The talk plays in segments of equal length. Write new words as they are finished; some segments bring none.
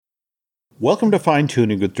Welcome to Fine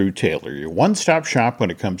Tuning with Drew Taylor, your one-stop shop when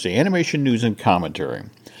it comes to animation news and commentary.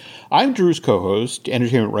 I'm Drew's co-host,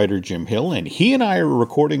 entertainment writer Jim Hill, and he and I are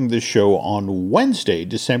recording this show on Wednesday,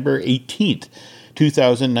 December 18th,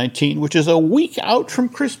 2019, which is a week out from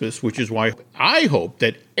Christmas, which is why I hope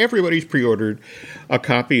that everybody's pre-ordered a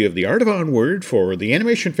copy of The Art of Onward for the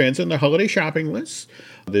animation fans on the holiday shopping list.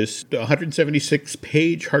 This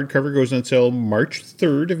 176-page hardcover goes on sale March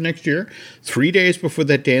 3rd of next year, 3 days before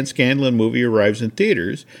that Dan Scanlon movie arrives in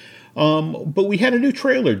theaters. But we had a new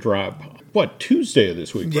trailer drop, Tuesday of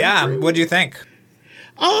this week? Right? Yeah, what do you think?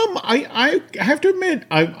 I have to admit,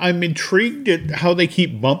 I'm intrigued at how they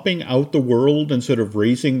keep bumping out the world and sort of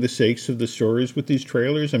raising the stakes of the stories with these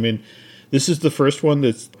trailers. I mean, this is the first one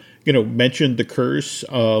that's, mentioned the curse.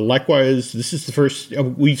 Likewise, this is the first,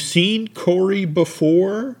 we've seen Corey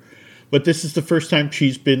before, but this is the first time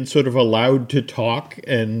she's been sort of allowed to talk,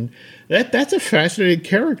 and that's a fascinating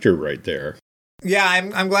character right there. Yeah,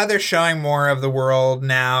 I'm glad they're showing more of the world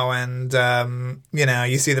now, and,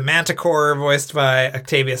 you see the Manticore voiced by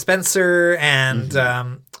Octavia Spencer and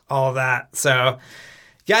all of that. So,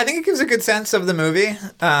 yeah, I think it gives a good sense of the movie.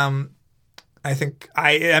 I think,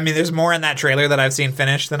 I mean, there's more in that trailer that I've seen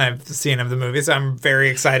finished than I've seen of the movie, so I'm very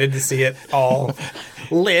excited to see it all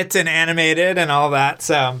lit and animated and all that.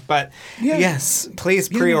 So, but yes, please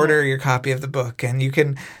pre-order your copy of the book, and you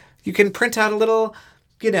can print out a little,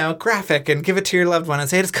 graphic and give it to your loved one and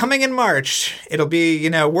say, it's coming in March. It'll be,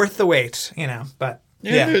 worth the wait, but.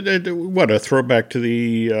 Yeah. What, a throwback to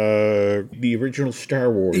the original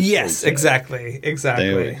Star Wars. Yes, exactly.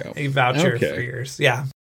 There we go. A voucher for yours. Yeah.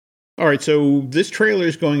 All right, so this trailer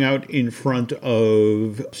is going out in front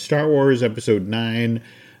of Star Wars Episode 9,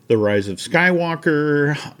 The Rise of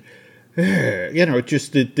Skywalker.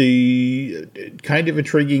 Just the kind of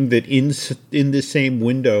intriguing that in the same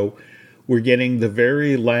window, we're getting the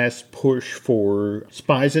very last push for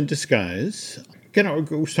Spies in Disguise. I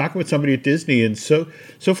was talking with somebody at Disney, and so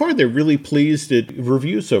far they're really pleased at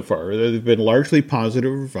reviews so far. They've been largely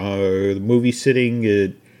positive. The movie's sitting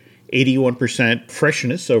at 81%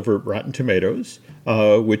 freshness over Rotten Tomatoes,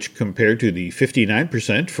 which compared to the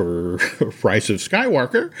 59% for Rise of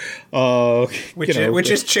Skywalker. Which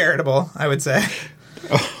is charitable, I would say.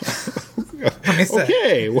 Let me say.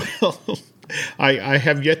 Okay, well, I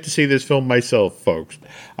have yet to see this film myself, folks.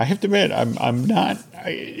 I have to admit, I'm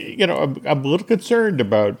a little concerned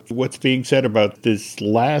about what's being said about this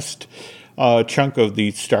last chunk of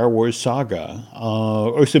the Star Wars saga,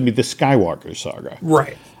 or excuse me, the Skywalker saga.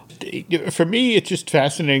 Right. For me, it's just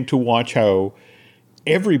fascinating to watch how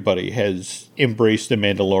everybody has embraced The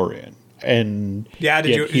Mandalorian. And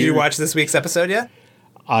did you watch this week's episode yet?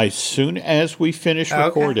 As soon as we finish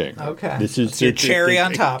recording. Okay. This is your cherry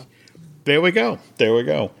on top. There we go.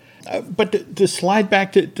 But to slide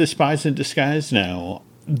back to Spies in Disguise now,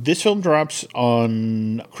 this film drops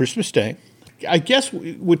on Christmas Day. I guess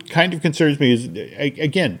what kind of concerns me is,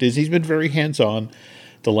 again, Disney's been very hands-on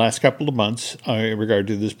the last couple of months in regard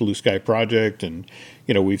to this Blue Sky project. And,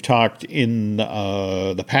 we've talked in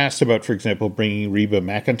the past about, for example, bringing Reba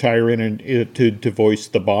McEntire in to voice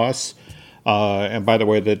the boss. And by the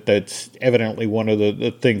way, that's evidently one of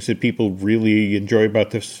the things that people really enjoy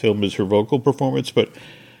about this film is her vocal performance. But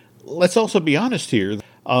let's also be honest here.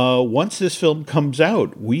 Once this film comes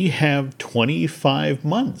out, we have 25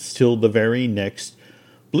 months till the very next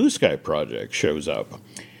Blue Sky project shows up.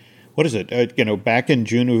 What is it? Back in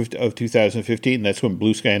June of 2015, that's when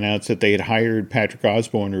Blue Sky announced that they had hired Patrick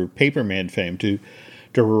Osborne of Paperman fame to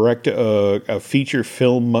direct a feature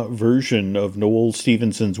film version of Noel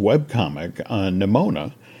Stevenson's webcomic on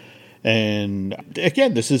Nimona. And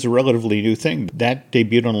again, this is a relatively new thing. That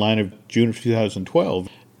debuted online of June of 2012.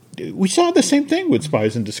 We saw the same thing with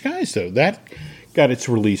Spies in Disguise, though. That got its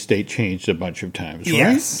release date changed a bunch of times, right?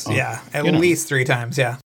 Yes, at least 3 times,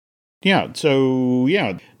 yeah. Yeah, so,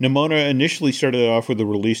 Nimona initially started off with a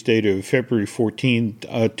release date of February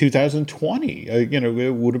 14th, 2020.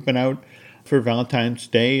 It would have been out for Valentine's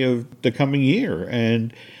Day of the coming year.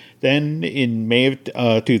 And then in May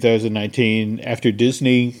of 2019, after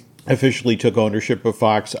Disney officially took ownership of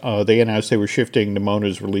Fox, they announced they were shifting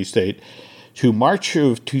Nimona's release date to March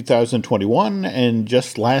of 2021. And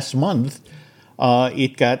just last month,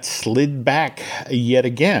 it got slid back yet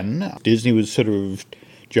again. Disney was sort of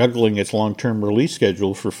juggling its long-term release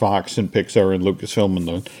schedule for Fox and Pixar and Lucasfilm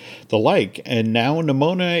and the like. And now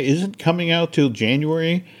Nimona isn't coming out till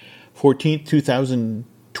January 14th,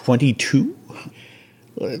 2022.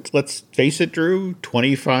 Let's face it, Drew,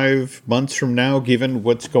 25 months from now, given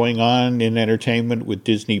what's going on in entertainment with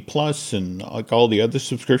Disney Plus and like all the other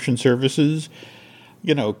subscription services,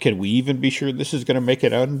 can we even be sure this is going to make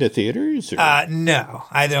it out into theaters? No,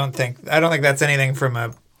 I don't think that's anything from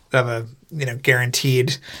a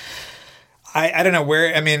guaranteed. I don't know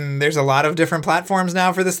where. I mean, there's a lot of different platforms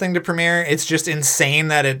now for this thing to premiere. It's just insane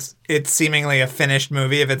that it's seemingly a finished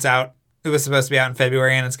movie if it's out. It was supposed to be out in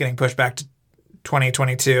February and it's getting pushed back to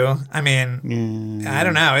 2022. I mean, I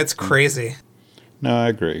don't know. It's crazy. No, I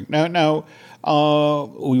agree. Now,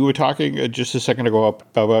 we were talking just a second ago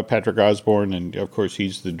about Patrick Osborne, and of course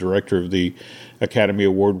he's the director of the Academy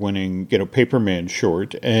Award-winning, Paperman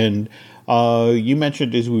short. And you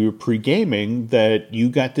mentioned as we were pre-gaming that you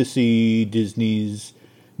got to see Disney's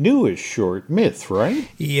newest short, Myth, right?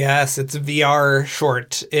 Yes, it's a VR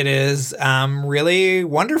short. It is really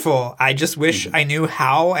wonderful. I just wish I knew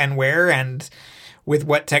how and where and with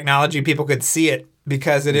what technology people could see it,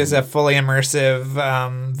 because it is a fully immersive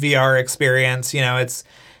VR experience. It's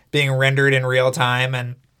being rendered in real time.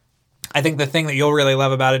 And I think the thing that you'll really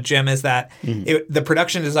love about it, Jim, is that the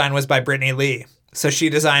production design was by Brittany Lee. So she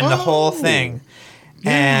designed the whole thing.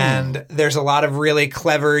 Yeah. And there's a lot of really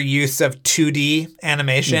clever use of 2D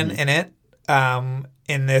animation in it,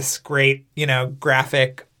 in this great,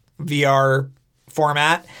 graphic VR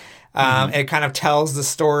format. It kind of tells the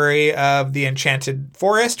story of the enchanted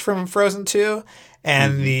forest from Frozen 2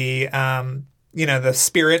 and the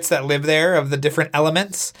spirits that live there of the different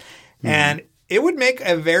elements. And it would make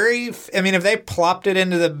if they plopped it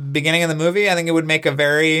into the beginning of the movie, I think it would make a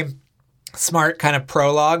very smart kind of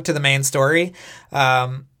prologue to the main story.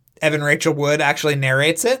 Evan Rachel Wood actually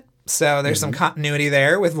narrates it. So there's some continuity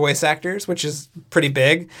there with voice actors, which is pretty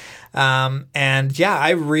big. And yeah,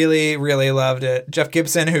 I really, really loved it. Jeff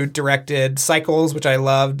Gibson, who directed Cycles, which I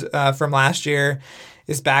loved from last year,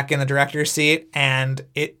 is back in the director's seat. And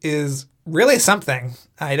it is really something.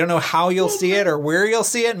 I don't know how you'll see it or where you'll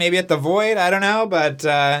see it. Maybe at the Void. I don't know. But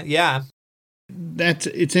yeah.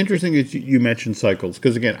 It's interesting that you mentioned Cycles,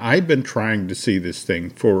 because again, I've been trying to see this thing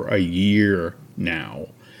for a year now.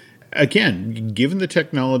 Again, given the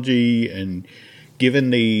technology and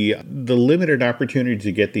given the limited opportunity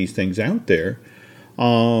to get these things out there,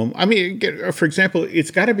 for example,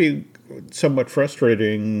 it's got to be somewhat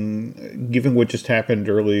frustrating given what just happened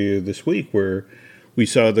earlier this week, where we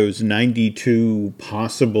saw those 92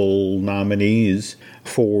 possible nominees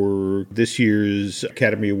for this year's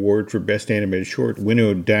Academy Award for Best Animated Short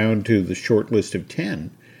winnowed down to the short list of 10.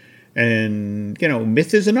 And,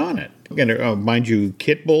 Myth isn't on it. Mind you,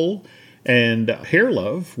 Kit Bull and Hair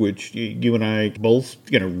Love, which you and I both,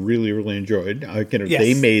 really, really enjoyed. Yes.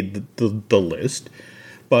 They made the list.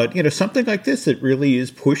 But, something like this that really is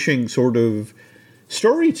pushing sort of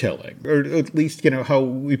storytelling, or at least, how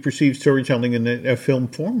we perceive storytelling in a film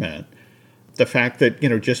format. The fact that,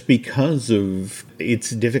 just because of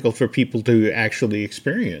it's difficult for people to actually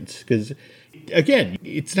experience, because again,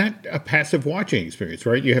 it's not a passive watching experience,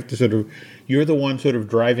 right? You have to you're the one sort of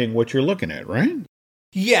driving what you're looking at, right?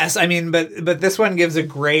 Yes. I mean, but this one gives it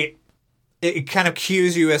kind of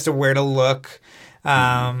cues you as to where to look.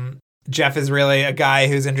 Jeff is really a guy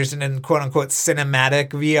who's interested in quote unquote cinematic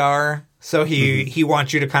VR. So he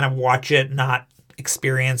wants you to kind of watch it, not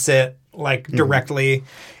experience it like directly.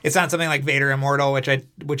 It's not something like Vader Immortal, which I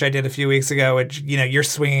did a few weeks ago, which, you're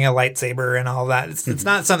swinging a lightsaber and all that. It's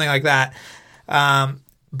not something like that.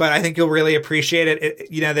 But I think you'll really appreciate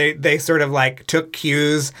it. They sort of like took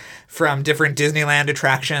cues from different Disneyland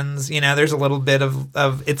attractions. There's a little bit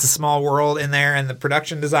of It's a Small World in there, and the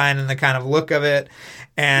production design and the kind of look of it.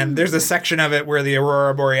 And there's a section of it where the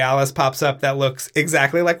Aurora Borealis pops up that looks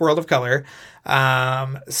exactly like World of Color.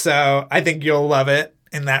 So I think you'll love it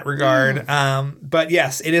in that regard. But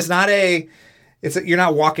yes, it is not you're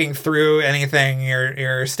not walking through anything.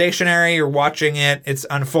 You're stationary. You're watching it. It's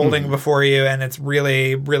unfolding before you, and it's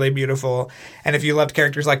really, really beautiful. And if you loved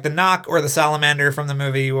characters like the Knock or the Salamander from the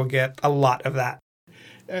movie, you will get a lot of that.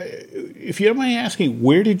 If you don't mind asking,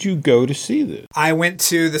 where did you go to see this? I went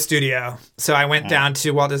to the studio. So I went down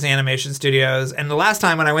to Walt Disney Animation Studios. And the last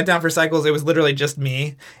time when I went down for Cycles, it was literally just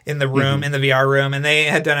me in the room, in the VR room. And they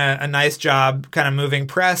had done a nice job kind of moving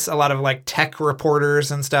press, a lot of like tech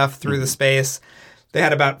reporters and stuff through the space. They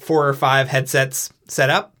had about 4 or 5 headsets set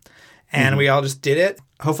up, and we all just did it.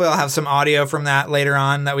 Hopefully I'll have some audio from that later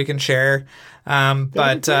on that we can share. It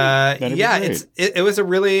was a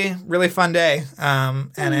really, really fun day.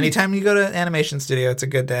 And anytime you go to animation studio, it's a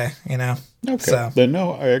good day, Okay. So.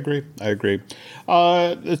 No, I agree.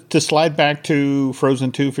 To slide back to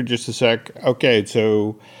Frozen 2 for just a sec. Okay.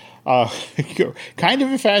 So, kind of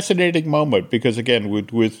a fascinating moment because again,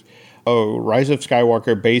 with Rise of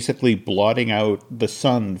Skywalker basically blotting out the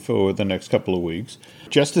sun for the next couple of weeks.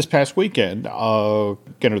 Just this past weekend,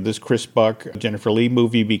 this Chris Buck, Jennifer Lee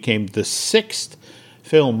movie became the sixth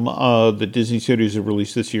film that Disney Studios have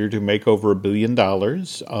released this year to make over $1 billion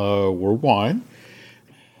worldwide.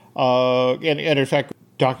 And in fact,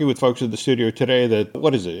 talking with folks at the studio today, that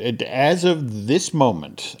what is it? As of this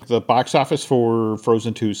moment, the box office for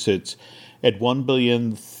Frozen 2 sits at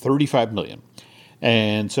 $1.035 billion.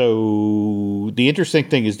 And so the interesting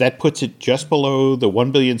thing is that puts it just below the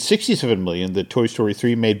 $1.067 billion that Toy Story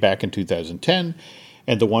 3 made back in 2010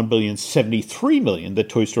 and the $1.073 billion that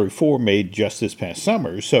Toy Story 4 made just this past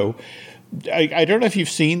summer. So I don't know if you've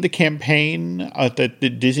seen the campaign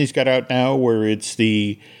that Disney's got out now where it's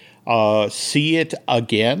the See It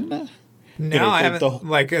Again. No, I haven't.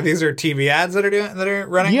 These are TV ads that are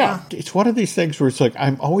running. Yeah, now? It's one of these things where it's like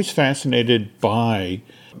I'm always fascinated by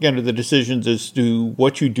the decisions as to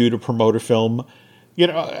what you do to promote a film.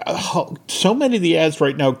 So many of the ads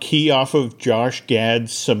right now key off of Josh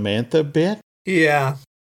Gad's Samantha bit. Yeah,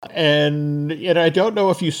 and I don't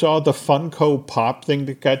know if you saw the Funko Pop thing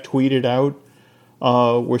that got tweeted out.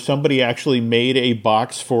 Where somebody actually made a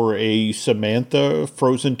box for a Samantha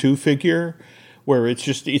Frozen 2 figure where it's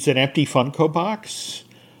an empty Funko box.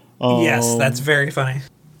 Yes, that's very funny.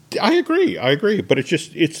 I agree. But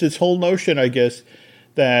it's this whole notion, I guess,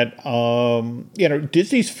 that,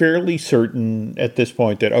 Disney's fairly certain at this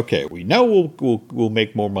point that, okay, we know we'll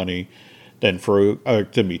make more money than for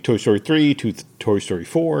Toy Story 3 to Toy Story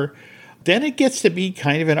 4. Then it gets to be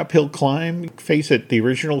kind of an uphill climb. Face it, the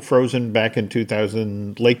original Frozen back in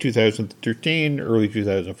late 2013, early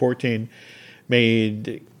 2014,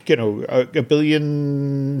 made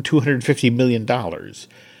 $1.25 billion.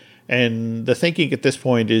 And the thinking at this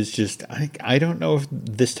point is just, I don't know if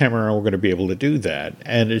this time around we're going to be able to do that.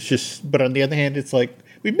 And it's just, but on the other hand, it's like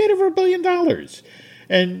we've made over $1 billion,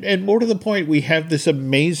 and more to the point, we have this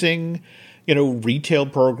amazing retail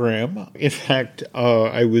program. In fact,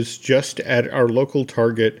 I was just at our local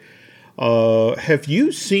Target. Have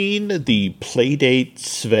you seen the Playdate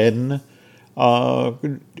Sven,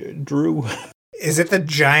 Drew? Is it the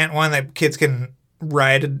giant one that kids can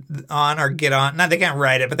ride on or get on? No, they can't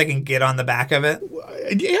ride it, but they can get on the back of it.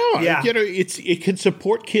 Yeah. It can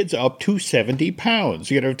support kids up to 70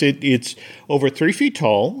 pounds. It's over 3 feet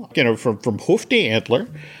tall. From hoof to antler.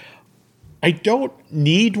 I don't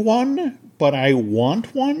need one, but I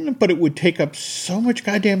want one. But it would take up so much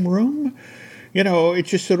goddamn room. It's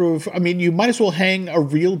just sort of. I mean, you might as well hang a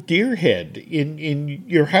real deer head in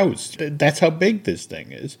your house. That's how big this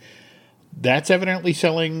thing is. That's evidently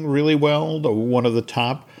selling really well. One of the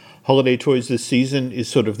top holiday toys this season is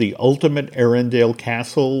sort of the ultimate Arendelle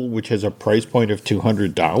Castle, which has a price point of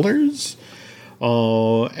 $200.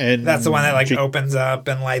 And that's the one that opens up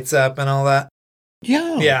and lights up and all that.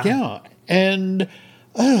 Yeah. And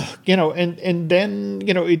and then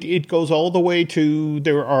it goes all the way to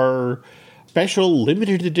there are special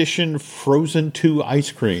limited edition Frozen 2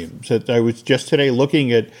 ice creams that I was just today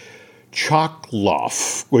looking at.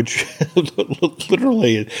 Chockloff, which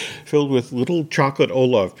literally is filled with little chocolate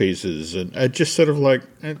Olaf pieces, and just sort of like,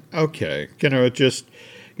 okay,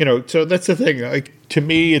 so that's the thing. To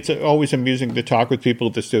me, it's always amusing to talk with people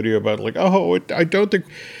at the studio about I don't think,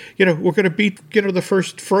 we're going to beat, the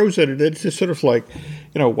first Frozen, and it's just sort of like,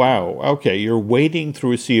 wow, okay, you're wading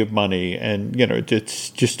through a sea of money, and it's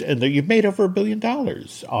just, and you've made over $1 billion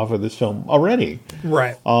off of this film already,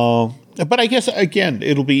 right? But I guess, again,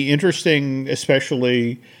 it'll be interesting,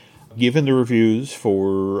 especially given the reviews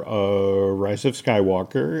for Rise of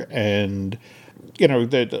Skywalker. And,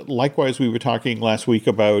 that likewise, we were talking last week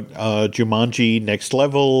about Jumanji Next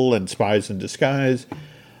Level and Spies in Disguise.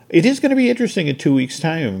 It is going to be interesting in 2 weeks'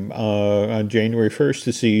 time on January 1st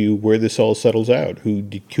to see where this all settles out, who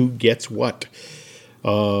gets what.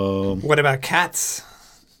 What about Cats?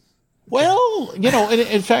 Well,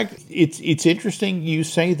 in fact, it's interesting you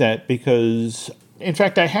say that because, in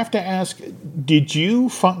fact, I have to ask,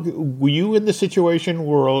 were you in the situation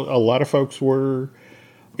where a lot of folks were,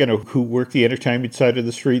 who work the entertainment side of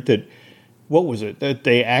the street what was it, that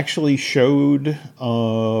they actually showed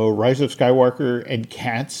Rise of Skywalker and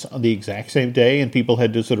Cats on the exact same day and people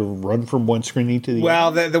had to sort of run from one screening to the other?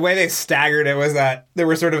 Well, the way they staggered it was that there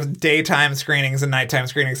were sort of daytime screenings and nighttime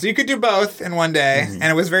screenings. So you could do both in one day. Mm-hmm.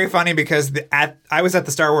 And it was very funny because I was at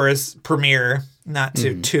the Star Wars premiere, not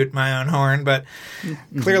to toot my own horn, but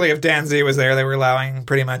clearly if Dan Z was there, they were allowing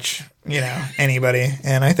pretty much, anybody.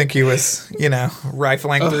 And I think he was,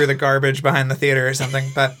 rifling through the garbage behind the theater or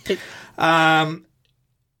something. But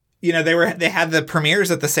they had the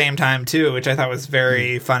premieres at the same time too, which I thought was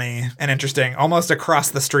very funny and interesting, almost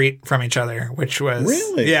across the street from each other, which was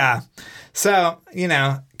really, yeah. So,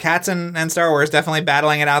 Cats and Star Wars definitely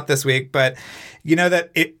battling it out this week, but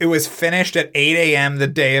that it was finished at 8 a.m. the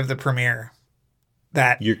day of the premiere.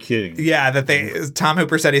 That you're kidding. Yeah, Tom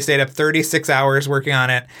Hooper said he stayed up 36 hours working on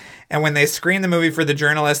it. And when they screened the movie for the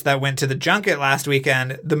journalists that went to the junket last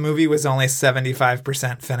weekend, the movie was only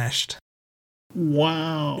 75% finished.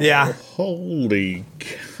 Wow. Yeah. Holy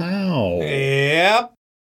cow. Yep.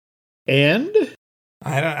 And?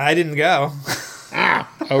 I didn't go.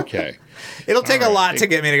 Okay. It'll take a lot to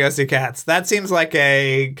get me to go see Cats. That seems like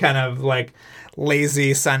a kind of like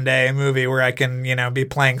lazy Sunday movie where I can, be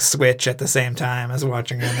playing Switch at the same time as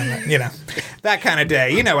watching it. And, that kind of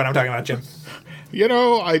day. You know what I'm talking about, Jim.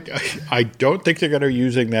 I don't think they're going to be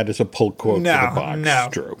using that as a pull quote for the box.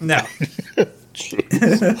 No.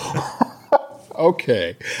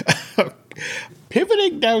 Okay.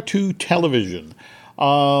 Pivoting now to television.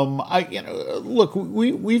 Look,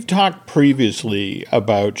 we've talked previously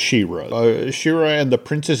about She-Ra. She-Ra and the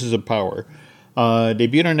Princesses of Power.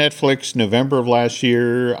 Debuted on Netflix November of last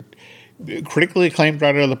year. Critically acclaimed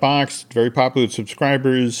right out of the box. Very popular with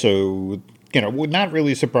subscribers. So, we're not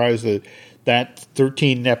really surprised that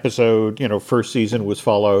 13-episode, first season was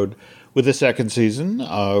followed with a second season,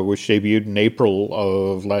 which debuted in April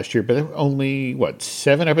of last year. But only,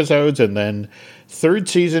 7 episodes? And then third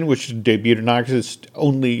season, which debuted in August,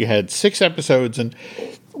 only had 6 episodes. And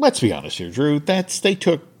let's be honest here, Drew, they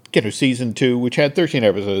took, season 2, which had 13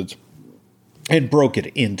 episodes, and broke it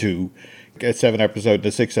into a 7-episode to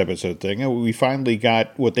 6-episode thing. And we finally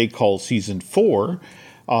got what they call season 4.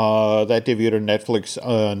 That debuted on Netflix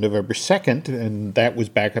November 2nd, and that was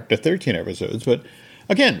back up to 13 episodes. But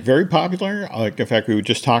again, very popular. In fact, we were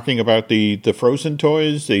just talking about the Frozen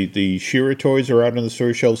toys. The She-Ra toys are out on the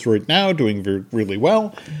store shelves right now, doing really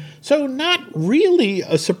well. So not really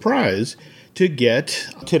a surprise to get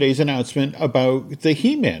today's announcement about the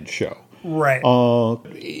He-Man show. Right.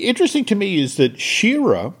 Interesting to me is that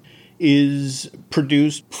She-Ra is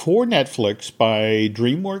produced for Netflix by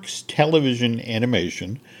DreamWorks Television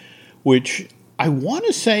Animation, which I want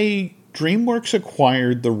to say DreamWorks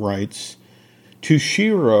acquired the rights to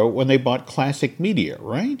She-Ra when they bought Classic Media,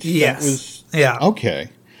 right? Yes. Yeah. Okay.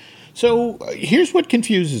 So here's what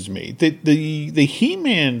confuses me. The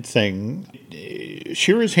He-Man thing,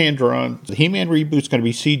 She-Ra's hand-drawn. The He-Man reboot's going to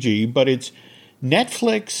be CG, but it's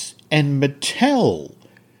Netflix and Mattel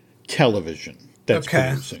Television that's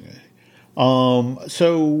producing it. So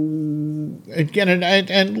again,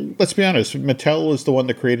 and let's be honest, Mattel is the one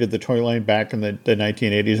that created the toy line back in the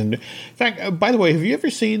 1980s. And in fact, by the way, have you ever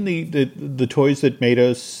seen the Toys That Made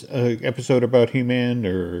Us episode about He-Man?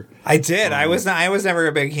 Or I did. I was never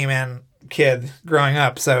a big He-Man kid growing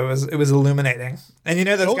up, so it was illuminating. And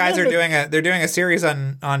those guys are doing a series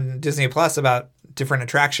on Disney Plus about different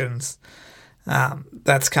attractions.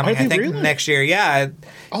 That's coming, I think, next year. Yeah,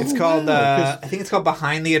 it's called. I think it's called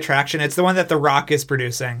Behind the Attraction. It's the one that The Rock is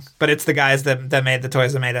producing, but it's the guys that made the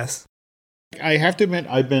Toys That Made Us. I have to admit,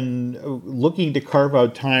 I've been looking to carve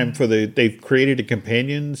out time for they've created a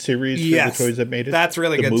companion series for the Toys That Made Us. That's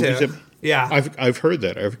really good too. Yeah, I've heard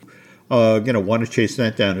that. I've want to chase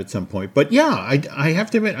that down at some point. But yeah, I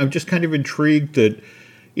have to admit, I'm just kind of intrigued that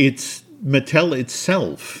it's Mattel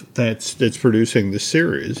itself that's producing the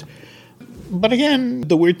series. But again,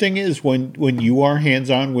 the weird thing is when you are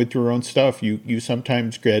hands-on with your own stuff, you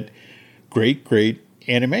sometimes get great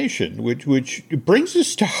animation, which brings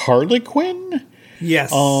us to Harley Quinn.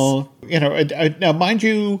 Yes. Now, mind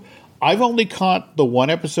you, I've only caught the one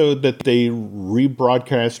episode that they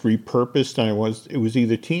repurposed, and it was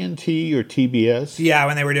either TNT or TBS. Yeah,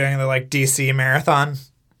 when they were doing the DC marathon.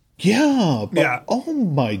 Yeah. But, oh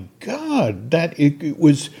my God, it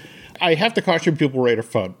was. I have to caution people right up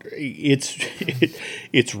front.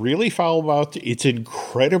 It's really foul-mouthed. It's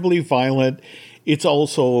incredibly violent. It's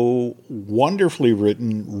also wonderfully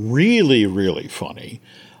written, really, really funny.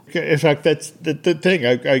 In fact, that's the thing.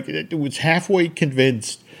 I was halfway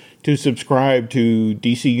convinced to subscribe to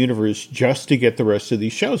DC Universe just to get the rest of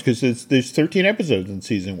these shows, because there's 13 episodes in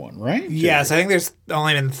season 1, right? Yes, I think there's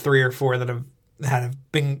only been 3 or 4 that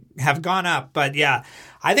have gone up, but yeah,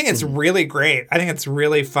 I think it's really great. I think it's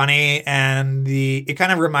really funny, and it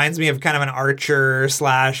kind of reminds me of kind of an Archer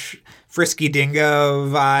 / Frisky Dingo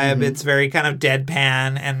vibe. Mm-hmm. It's very kind of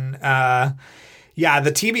deadpan, and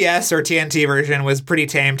the TBS or TNT version was pretty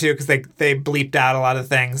tame too, because they bleeped out a lot of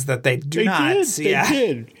things that they do not. They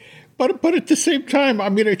did. But at the same time, I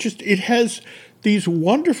mean, it has these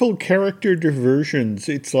wonderful character diversions.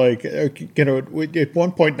 It's like, at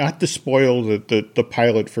one point, not to spoil the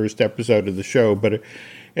pilot first episode of the show, but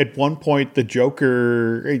at one point the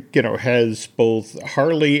Joker, has both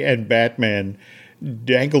Harley and Batman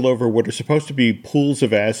dangled over what are supposed to be pools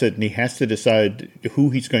of acid, and he has to decide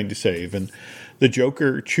who he's going to save. And the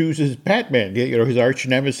Joker chooses Batman, his arch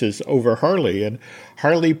nemesis, over Harley, and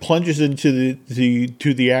Harley plunges into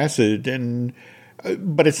the acid, and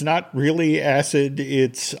but it's not really acid.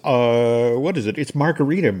 It's what is it? It's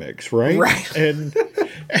margarita mix, right? Right. And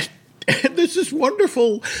there's this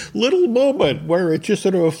wonderful little moment where it's just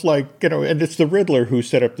sort of like, and it's the Riddler who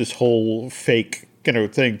set up this whole fake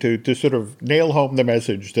thing to sort of nail home the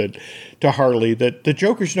message that to Harley that the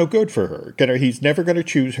Joker's no good for her. He's never going to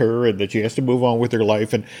choose her, and that she has to move on with her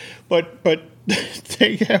life. And but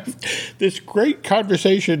they have this great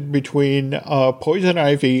conversation between Poison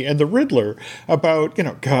Ivy and the Riddler about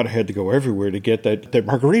God, I had to go everywhere to get that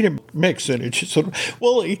margarita mix, and it's just sort of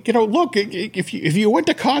look, if you went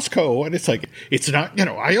to Costco, and it's like, it's not,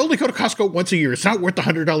 I only go to Costco once a year. It's not worth the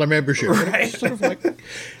 $100 membership. Right. It's sort of like.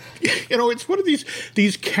 It's one of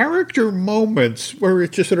these character moments where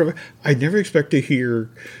it's just sort of, I never expect to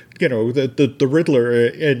hear, the Riddler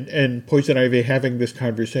and Poison Ivy having this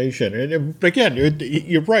conversation. And again,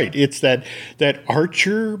 you're right. It's that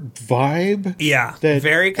Archer vibe. Yeah,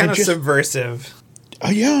 very kind of subversive.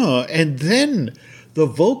 Yeah, and then the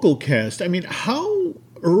vocal cast. I mean, how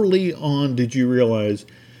early on did you realize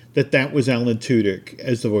that was Alan Tudyk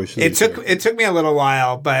as the voice of the show? It took me a little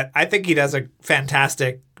while, but I think he does a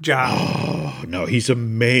fantastic job. Oh, no, he's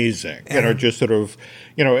amazing. Just sort of,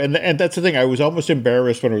 and that's the thing. I was almost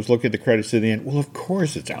embarrassed when I was looking at the credits at the end. Well, of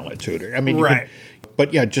course it's Alan Tudyk. I mean, right.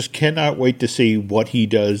 But yeah, just cannot wait to see what he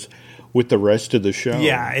does with the rest of the show.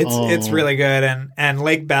 Yeah, it's really good. And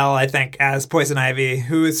Lake Bell, I think, as Poison Ivy,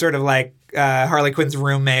 who is sort of like Harley Quinn's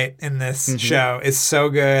roommate in this show, is so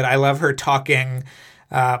good. I love her talking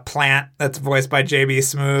plant that's voiced by J.B.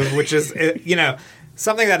 Smoove, which is,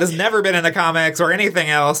 something that has never been in the comics or anything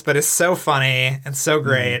else, but is so funny and so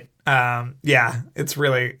great. It's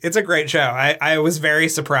a great show. I was very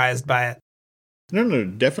surprised by it. No,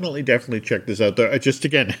 definitely check this out. I just,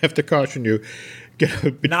 again, have to caution you,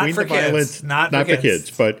 between not for the violence, kids. Not for kids,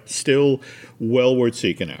 but still well worth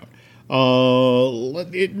seeking out.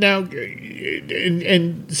 Now,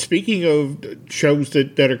 and speaking of shows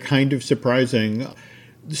that are kind of surprising,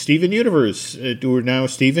 Steven Universe. We're now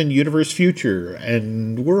Steven Universe Future,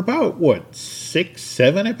 and we're about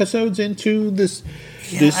 6-7 episodes into this.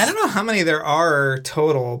 Yeah, I don't know how many there are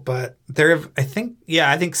total, but I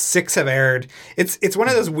think 6 have aired. It's one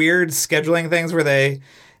of those weird scheduling things where they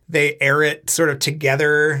air it sort of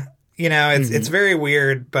together. It's very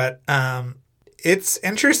weird, but it's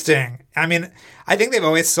interesting. I mean, I think they've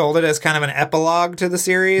always sold it as kind of an epilogue to the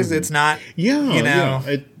series. It's not,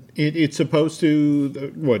 It's supposed to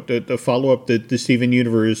the follow up the Steven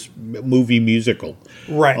Universe movie musical,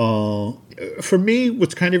 right? For me,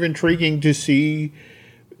 what's kind of intriguing to see,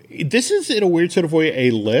 this is in a weird sort of way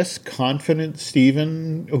a less confident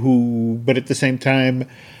Steven but at the same time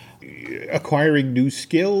acquiring new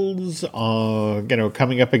skills,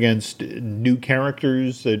 coming up against new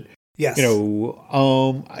characters that. Yes.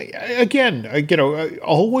 Always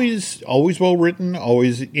well written,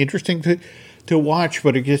 always interesting to watch,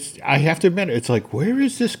 but I have to admit, it's like, where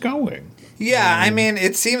is this going? Yeah, I mean,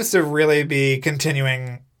 it seems to really be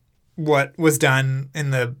continuing what was done in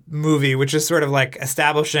the movie, which is sort of like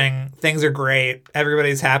establishing things are great,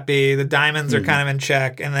 everybody's happy, the diamonds are kind of in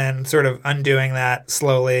check, and then sort of undoing that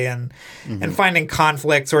slowly and finding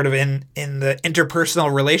conflict sort of in the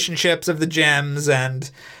interpersonal relationships of the gems. And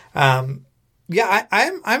I'm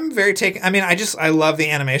very taken. I mean, I love the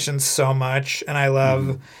animation so much, and I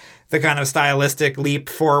love the kind of stylistic leap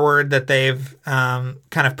forward that they've kind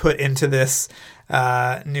of put into this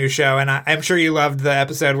new show. And I'm sure you loved the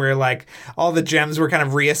episode where like all the gems were kind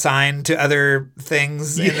of reassigned to other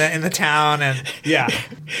things in the town. And yeah.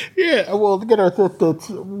 Well,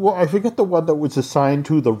 I forget the one that was assigned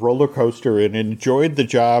to the roller coaster and enjoyed the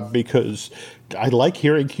job because I like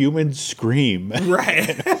hearing humans scream.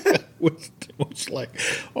 Right. It's like,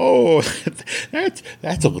 oh, that's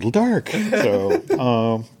a little dark.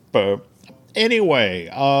 So, but anyway,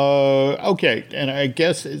 okay. And I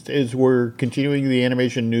guess as we're continuing the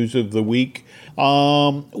animation news of the week,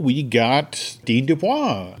 we got Dean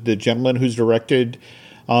Dubois, the gentleman who's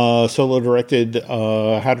solo directed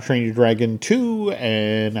How to Train Your Dragon 2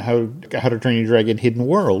 and How to Train Your Dragon Hidden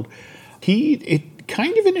World. It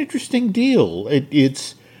kind of an interesting deal.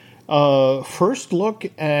 It's first look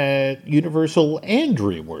at Universal and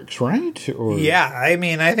DreamWorks, right? Or... Yeah, I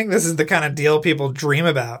mean, I think this is the kind of deal people dream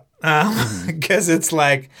about because it's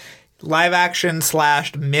like live action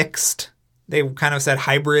 / mixed. They kind of said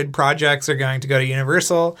hybrid projects are going to go to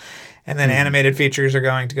Universal, and then animated features are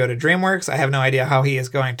going to go to DreamWorks. I have no idea how he is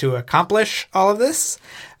going to accomplish all of this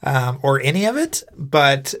or any of it,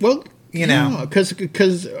 but you know,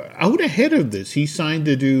 because out ahead of this, he signed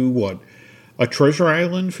to do what? A Treasure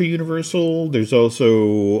Island for Universal. There's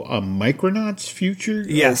also a Micronauts feature.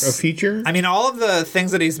 Yes. A feature. I mean, all of the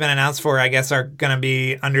things that he's been announced for, I guess, are going to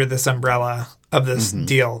be under this umbrella of this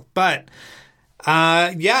deal. But,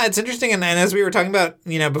 yeah, it's interesting. And as we were talking about,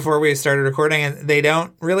 you know, before we started recording, they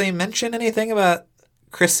don't really mention anything about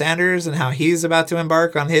Chris Sanders and how he's about to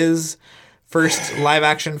embark on his first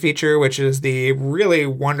live-action feature, which is the really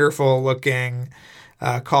wonderful-looking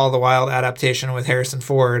Call of the Wild adaptation with Harrison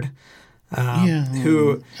Ford.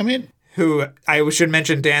 Who I should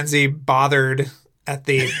mention Danzy bothered at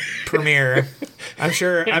the premiere. I'm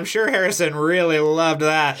sure Harrison really loved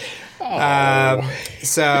that.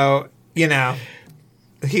 So, you know,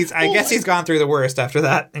 I guess he's gone through the worst after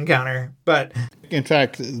that encounter. But in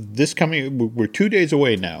fact, we're 2 days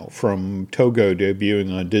away now from Togo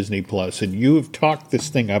debuting on Disney Plus, and you have talked this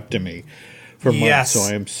thing up to me for months. Yes. So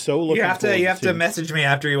I am so looking forward you have to message me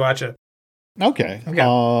after you watch it. Okay.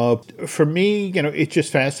 For me, you know, it's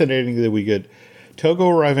just fascinating that we get Togo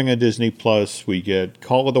arriving on Disney Plus. We get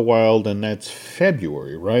Call of the Wild, and that's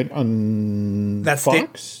February, right? On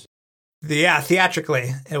Fox?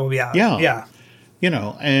 Theatrically, it will be out. Yeah. You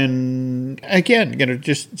know, and again, you know,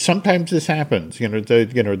 just sometimes this happens. You know,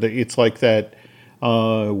 it's like that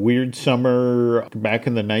weird summer back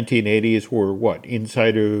in the 1980s where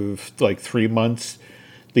inside of like 3 months,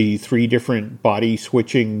 the 3 different body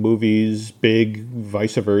switching movies, Big,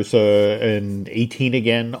 Vice Versa, and 18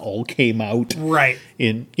 Again, all came out. Right.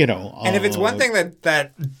 In, you know. And if it's one thing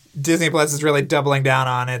that Disney Plus is really doubling down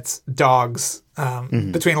on, it's dogs.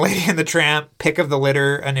 Between Lady and the Tramp, Pick of the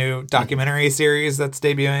Litter, a new documentary series that's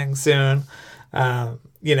debuting soon.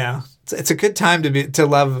 You know, it's a good time to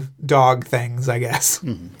love dog things, I guess.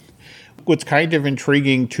 Mm-hmm. What's kind of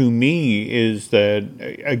intriguing to me is that,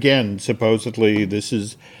 again, supposedly this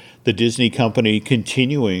is the Disney company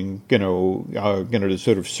continuing, to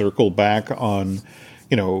sort of circle back on,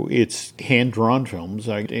 its hand-drawn films.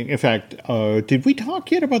 In fact, did we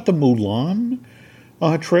talk yet about the Mulan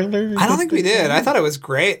trailer? I don't think we did. I thought it was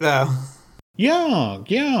great, though. Yeah.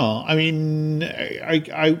 I mean,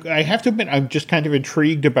 I have to admit, I'm just kind of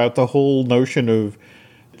intrigued about the whole notion of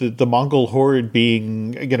the Mongol horde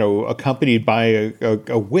being, accompanied by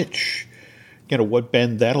a witch. What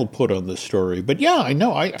bend that'll put on the story. But yeah, I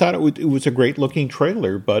know. I thought it was a great looking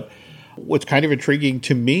trailer. But what's kind of intriguing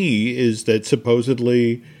to me is that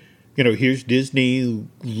supposedly, here's Disney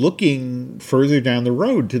looking further down the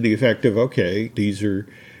road to the effect of, okay, these are,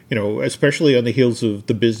 especially on the heels of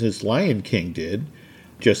the business Lion King did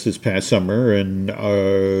just this past summer. And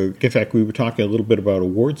in fact, we were talking a little bit about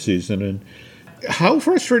award season, and how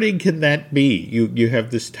frustrating can that be? You have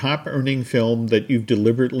this top earning film that you've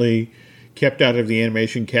deliberately kept out of the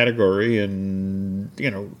animation category, and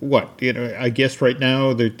I guess right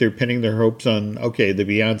now they're pinning their hopes on the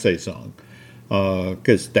Beyonce song,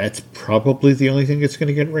 because that's probably the only thing that's going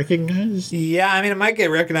to get recognized. Yeah, I mean, it might get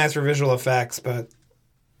recognized for visual effects, but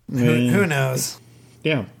who knows?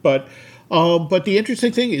 Yeah, but the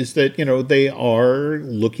interesting thing is that, they are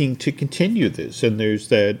looking to continue this. And there's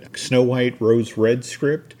that Snow White, Rose Red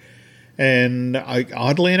script. And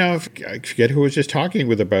oddly enough, I forget who I was just talking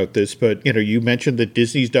with about this, but, you mentioned that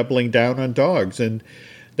Disney's doubling down on dogs, and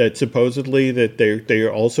that supposedly that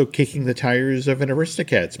they're also kicking the tires of an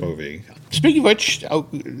Aristocats movie. Speaking of which,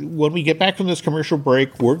 when we get back from this commercial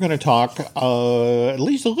break, we're going to talk at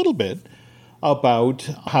least a little bit about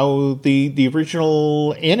how the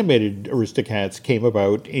original animated Aristocats came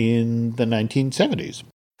about in the 1970s.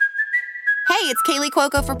 Hey, it's Kaylee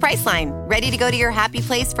Cuoco for Priceline. Ready to go to your happy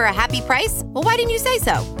place for a happy price? Well, why didn't you say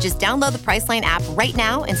so? Just download the Priceline app right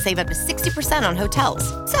now and save up to 60% on hotels.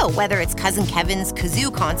 So whether it's Cousin Kevin's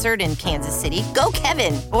Kazoo Concert in Kansas City, go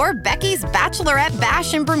Kevin, or Becky's Bachelorette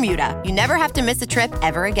Bash in Bermuda, you never have to miss a trip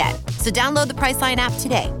ever again. So download the Priceline app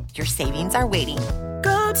today. Your savings are waiting.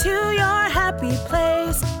 Go to your happy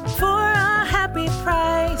place for a happy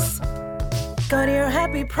price. Go to your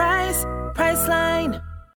happy price, Priceline.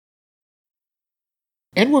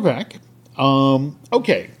 And we're back.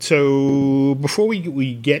 Okay, so before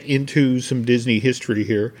we get into some Disney history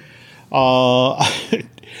here,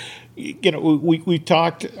 we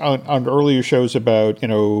talked on earlier shows about,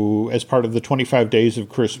 as part of the 25 Days of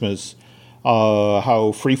Christmas,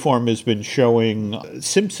 how Freeform has been showing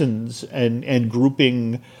Simpsons and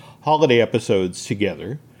grouping holiday episodes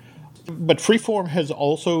together. But Freeform has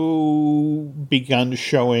also begun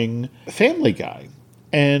showing Family Guy.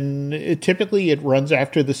 And typically it runs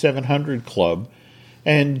after the 700 Club.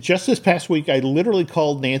 And just this past week, I literally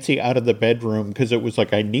called Nancy out of the bedroom because it was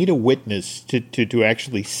like, I need a witness to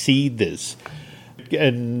actually see this.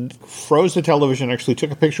 And froze the television, actually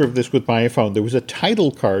took a picture of this with my iPhone. There was a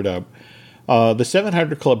title card up. The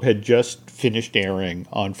 700 Club had just finished airing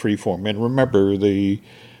on Freeform. And remember,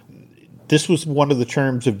 this was one of the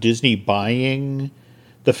terms of Disney buying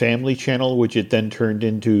the Family Channel, which it then turned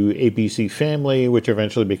into ABC Family, which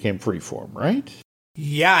eventually became Freeform, right?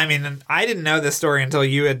 Yeah, I mean, I didn't know this story until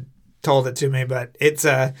you had told it to me, but it's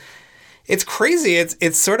crazy.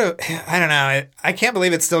 It's sort of, I don't know. I can't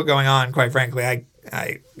believe it's still going on, quite frankly.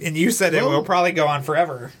 And you said it will probably go on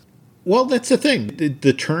forever. Well, that's the thing.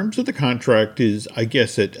 The terms of the contract is, I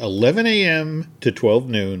guess, at 11 a.m. to 12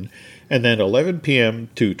 noon, and then 11 p.m.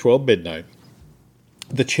 to 12 midnight.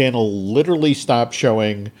 The channel literally stopped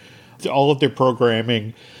showing all of their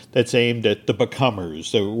programming that's aimed at the becomers.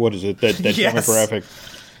 So what is it? That Yes. demographic.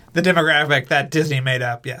 The demographic that Disney made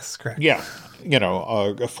up. Yes, correct. Yeah.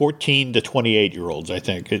 14 to 28-year-olds, I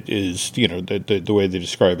think, it is, the way they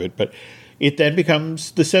describe it. But it then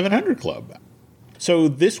becomes the 700 Club. So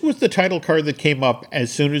this was the title card that came up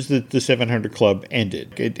as soon as the 700 Club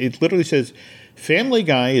ended. It literally says, Family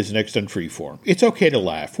Guy is next on Freeform. It's okay to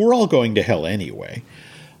laugh. We're all going to hell anyway.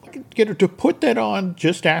 To put that on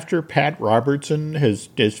just after Pat Robertson has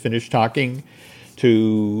finished talking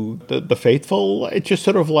to the faithful, it's just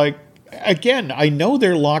sort of like, again, I know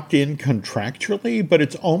they're locked in contractually, but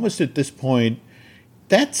it's almost at this point,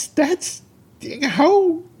 that's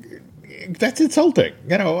insulting.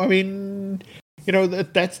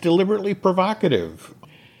 That's deliberately provocative.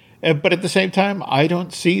 But at the same time, I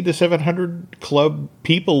don't see the 700 Club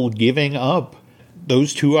people giving up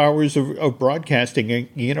those 2 hours of broadcasting,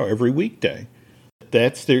 every weekday.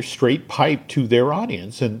 That's their straight pipe to their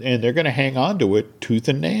audience, and they're going to hang on to it tooth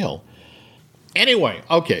and nail. Anyway,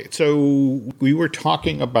 okay, so we were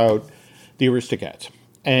talking about the Aristocats,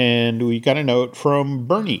 and we got a note from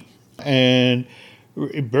Bernie. And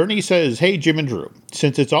Bernie says, hey, Jim and Drew,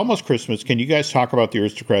 since it's almost Christmas, can you guys talk about the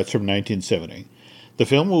Aristocats from 1970? The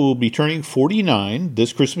film will be turning 49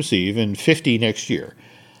 this Christmas Eve and 50 next year.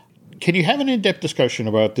 Can you have an in-depth discussion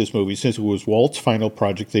about this movie since it was Walt's final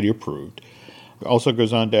project that he approved? Also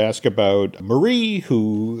goes on to ask about Marie,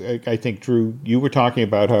 who I think, Drew, you were talking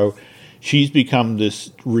about how she's become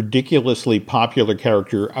this ridiculously popular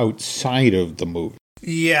character outside of the movie.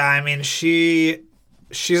 Yeah, I mean, she's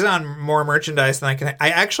on more merchandise than I can. I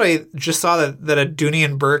actually just saw that a Dooney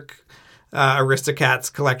and Burke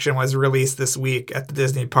Aristocats collection was released this week at the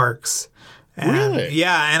Disney parks. And, really?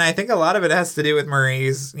 Yeah, and I think a lot of it has to do with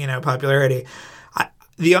Marie's, popularity.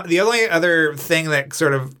 The only other thing that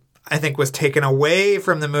sort of I think was taken away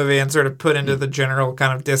from the movie and sort of put into the general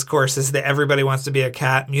kind of discourse is the Everybody Wants to Be a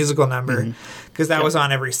Cat musical number, because that was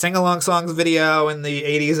on every sing-along songs video in the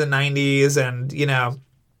 80s and 90s, and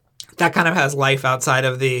that kind of has life outside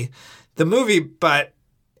of the movie. But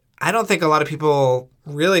I don't think a lot of people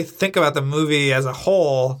really think about the movie as a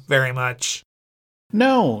whole very much.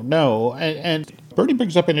 No. And Bernie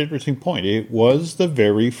brings up an interesting point. It was the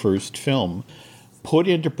very first film put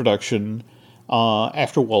into production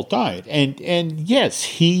after Walt died. And yes,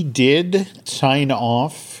 he did sign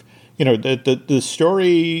off. The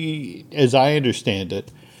story, as I understand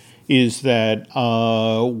it, is that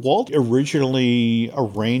Walt originally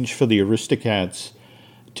arranged for the Aristocats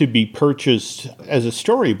to be purchased as a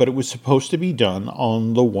story, but it was supposed to be done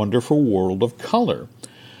on The Wonderful World of Color.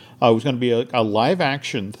 It was going to be a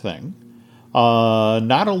live-action thing.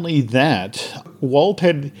 Not only that, Walt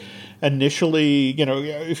had initially,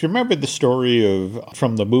 if you remember the story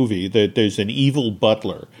from the movie, that there's an evil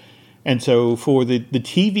butler. And so for the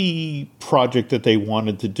TV project that they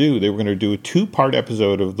wanted to do, they were going to do a 2-part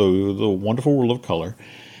episode of the Wonderful World of Color.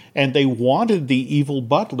 And they wanted the evil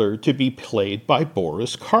butler to be played by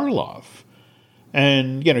Boris Karloff.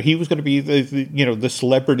 And, he was going to be the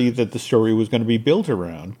celebrity that the story was going to be built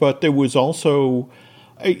around. But there was also,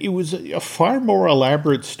 it was a far more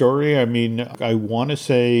elaborate story. I mean, I want to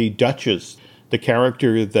say Duchess, the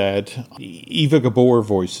character that Eva Gabor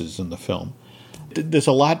voices in the film. There's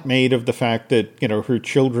a lot made of the fact that, her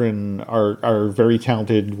children are very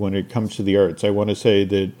talented when it comes to the arts. I want to say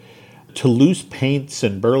that Toulouse paints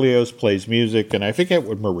and Berlioz plays music, and I forget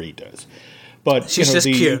what Marie does. But she's just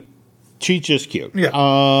cute. She's just cute. Yeah.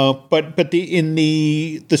 But in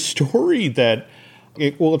the story that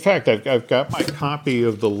Well, in fact, I've got my copy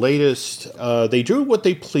of the latest. They Drew What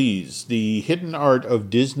They Please, The Hidden Art of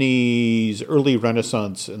Disney's Early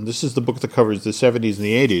Renaissance. And this is the book that covers the 70s and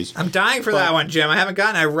the 80s. I'm dying for that one, Jim. I haven't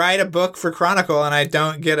gotten. I write a book for Chronicle, and I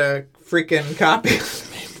don't get a freaking copy.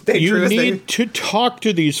 You need to talk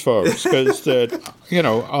to these folks because we'll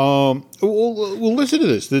listen to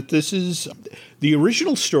this. That this is the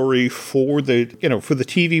original story for the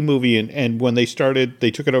TV movie, and when they took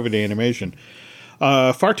it over to animation.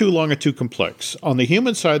 Far too long and too complex. On the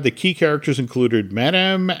human side, the key characters included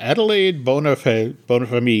Madame Adelaide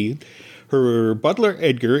Bonafamille, her butler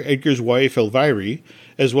Edgar, Edgar's wife Elvire,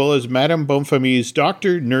 as well as Madame Bonfamille's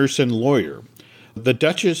doctor, nurse, and lawyer.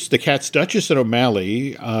 The cat's Duchess and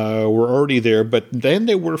O'Malley were already there, but then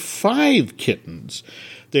there were 5 kittens.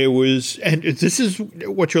 There was, and this is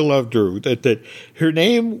what you'll love, Drew, that her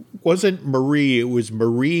name wasn't Marie, it was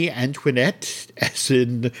Marie Antoinette, as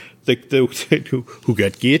in who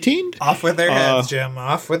got guillotined. Off with their heads, Jim,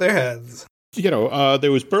 off with their heads.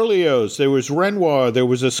 There was Berlioz, there was Renoir, there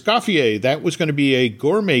was Escoffier, that was going to be a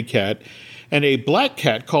gourmet cat, and a black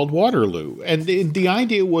cat called Waterloo. And the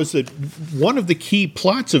idea was that one of the key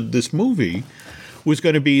plots of this movie was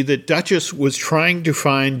going to be that Duchess was trying to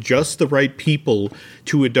find just the right people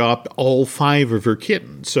to adopt all 5 of her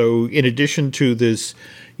kittens. So in addition to this,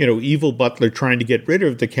 evil butler trying to get rid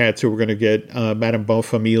of the cats who were going to get Madame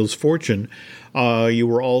Bonfamille's fortune, you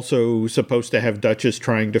were also supposed to have Duchess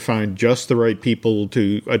trying to find just the right people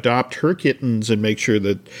to adopt her kittens and make sure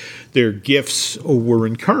that their gifts were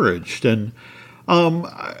encouraged. And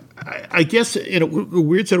I guess in a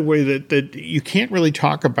weird sort of way that you can't really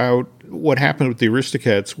talk about what happened with the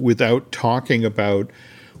Aristocats without talking about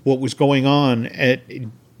what was going on at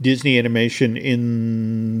Disney Animation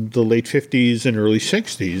in the late 50s and early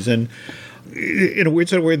 60s. And in a weird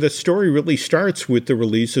sort of way, the story really starts with the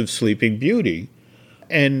release of Sleeping Beauty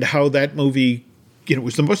and how that movie,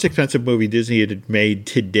 was the most expensive movie Disney had made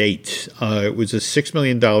to date. It was a $6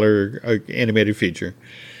 million animated feature.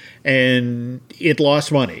 And it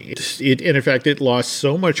lost money. In fact, it lost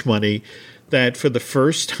so much money that for the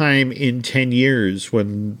first time in 10 years,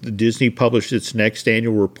 when Disney published its next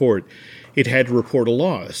annual report, it had to report a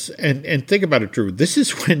loss. And think about it, Drew. This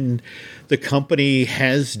is when the company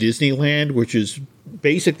has Disneyland, which is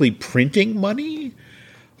basically printing money,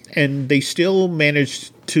 and they still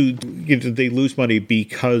managed to they lose money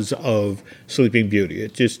because of Sleeping Beauty.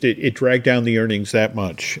 It dragged down the earnings that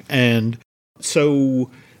much. And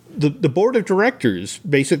so the board of directors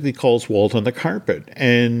basically calls Walt on the carpet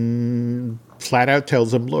and flat out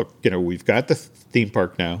tells him, look, we've got the theme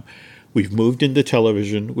park now. We've moved into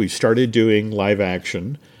television. We've started doing live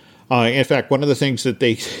action. In fact, one of the things that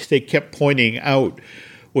they kept pointing out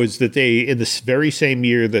was that in this very same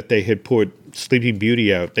year that they had put Sleeping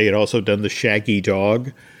Beauty out, they had also done the Shaggy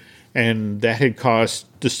Dog, and that had cost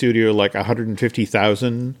the studio like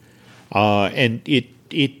 $150,000, and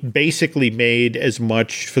it basically made as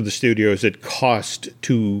much for the studio as it cost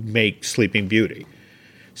to make Sleeping Beauty.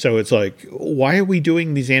 So it's like, why are we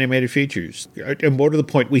doing these animated features? And more to the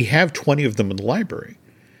point, we have 20 of them in the library.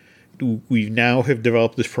 We now have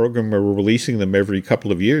developed this program where we're releasing them every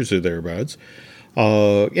couple of years or thereabouts.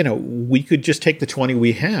 We could just take the 20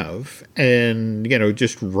 we have and,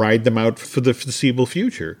 just ride them out for the foreseeable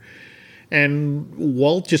future. And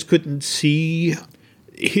Walt just couldn't see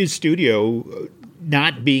his studio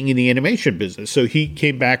not being in the animation business. So he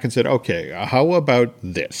came back and said, okay, how about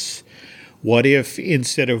this? What if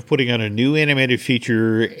instead of putting on a new animated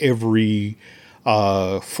feature every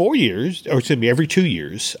 4 years, or excuse me, every 2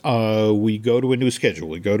 years, we go to a new schedule.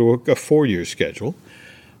 We go to a 4-year schedule.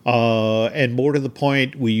 And more to the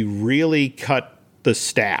point, we really cut the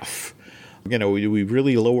staff. We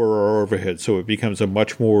really lower our overhead so it becomes a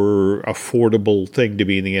much more affordable thing to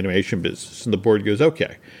be in the animation business. And the board goes,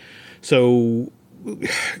 okay. So,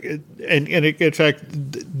 and in fact,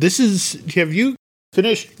 have you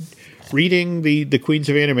finished reading the Queens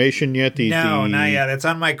of Animation yet? No, not yet. It's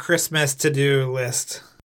on my Christmas to-do list.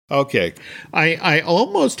 Okay. I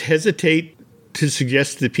almost hesitate to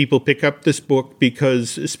suggest that people pick up this book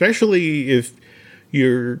because, especially if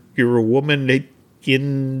you're a woman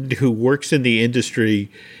who works in the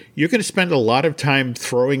industry, you're going to spend a lot of time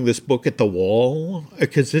throwing this book at the wall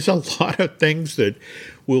because there's a lot of things that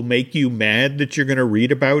will make you mad that you're going to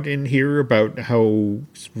read about in here about how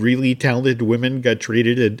really talented women got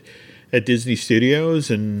treated at Disney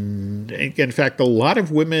Studios. And in fact, a lot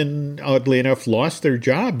of women, oddly enough, lost their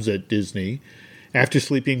jobs at Disney after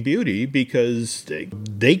Sleeping Beauty because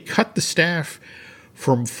they cut the staff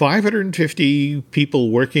from 550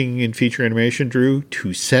 people working in feature animation, Drew,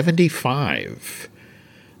 to 75.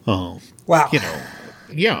 Oh, wow.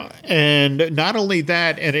 Yeah, and not only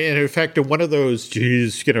that, and in fact, one of those,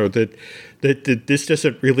 geez, that this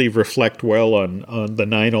doesn't really reflect well on the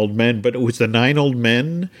 9 old men, but it was the 9 old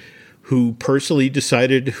men who personally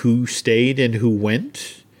decided who stayed and who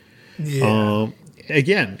went. Yeah.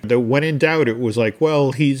 Again, when in doubt, it was like,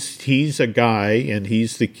 well, he's a guy and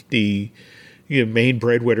he's the main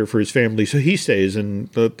breadwinner for his family, so he stays, and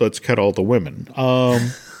let's cut all the women.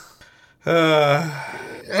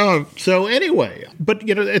 So anyway, but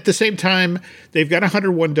at the same time, they've got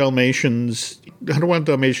 101 Dalmatians. 101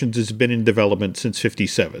 Dalmatians has been in development since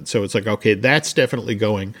 '57, so it's like, okay, that's definitely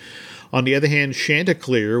going. On the other hand,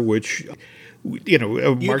 Chanticleer, which You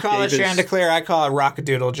Mark call Davis, it Chanticleer, I call it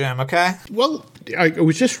Rockadoodle, Jim, okay? Well, I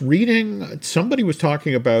was just reading, somebody was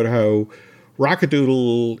talking about how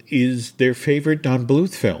Rockadoodle is their favorite Don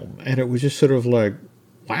Bluth film, and it was just sort of like,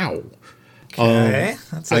 wow. Okay,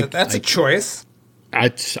 that's a choice.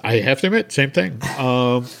 I have to admit, same thing.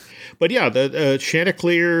 But yeah, the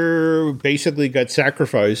Chanticleer basically got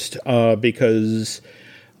sacrificed because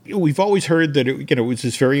we've always heard that it was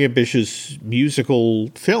this very ambitious musical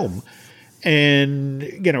film, and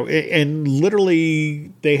and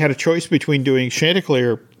literally they had a choice between doing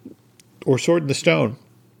Chanticleer or Sword in the Stone,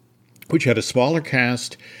 which had a smaller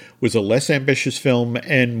cast, was a less ambitious film,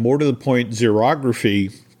 and more to the point,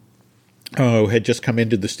 xerography had just come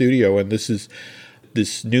into the studio, and this is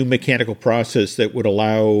this new mechanical process that would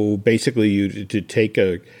allow basically you to take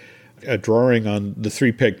a drawing on the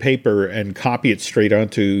 3-peg paper and copy it straight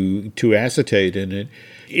onto acetate, and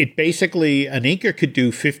it basically, an inker could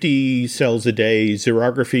do 50 cells a day,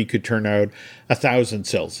 xerography could turn out 1,000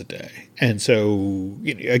 cells a day. And so,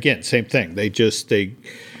 again, same thing. They shut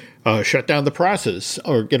down the process,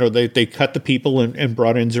 or they cut the people and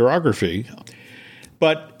brought in xerography.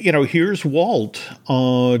 But here's Walt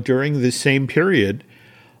during this same period,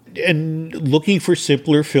 and looking for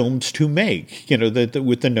simpler films to make.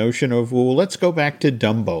 With the notion of, well, let's go back to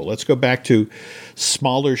Dumbo, let's go back to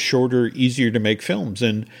smaller, shorter, easier to make films.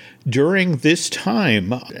 And during this time,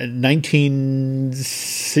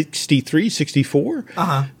 1963, 64,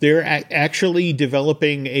 they're actually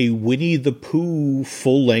developing a Winnie the Pooh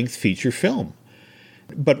full-length feature film.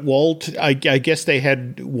 But Walt, I guess they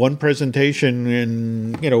had one presentation,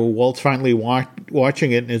 and Walt's finally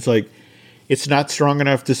watching it, and it's like, it's not strong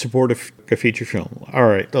enough to support a feature film. All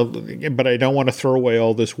right, but I don't want to throw away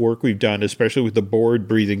all this work we've done, especially with the board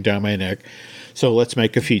breathing down my neck. So let's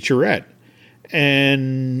make a featurette,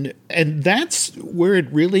 and that's where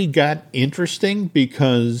it really got interesting,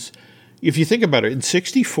 because if you think about it, in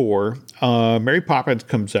 '64, Mary Poppins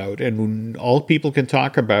comes out, and all people can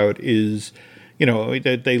talk about is,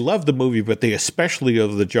 they love the movie, but they especially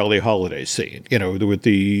love the Jolly Holiday scene, with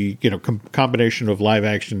the, combination of live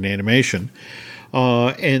action and animation.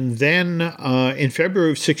 And then in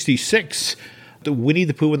February of '66, the Winnie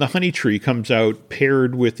the Pooh and the Honey Tree comes out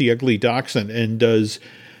paired with the Ugly Dachshund and does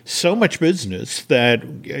so much business that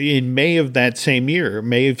in May of that same year,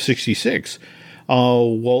 May of '66,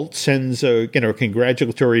 Walt sends a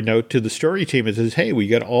congratulatory note to the story team and says, hey, we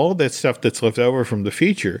got all that stuff that's left over from the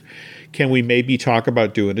feature. Can we maybe talk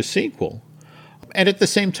about doing a sequel? And at the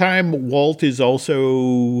same time, Walt is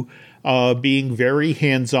also being very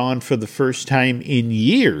hands-on for the first time in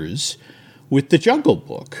years with the Jungle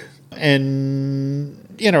Book. And,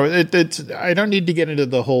 I don't need to get into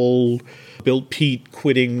the whole Bill Pete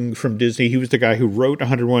quitting from Disney. He was the guy who wrote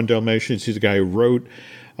 101 Dalmatians. He's the guy who wrote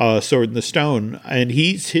Sword in the Stone. And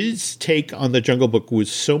his take on the Jungle Book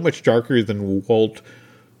was so much darker than Walt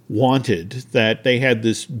wanted, that they had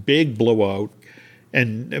this big blowout,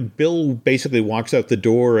 and Bill basically walks out the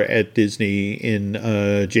door at Disney in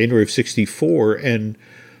January of '64, and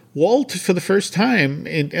Walt, for the first time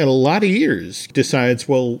in a lot of years, decides,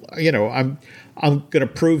 well, I'm going to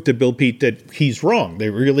prove to Bill Pete that he's wrong.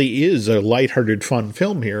 There really is a lighthearted, fun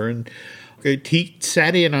film here, and he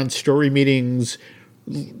sat in on story meetings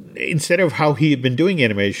instead of how he had been doing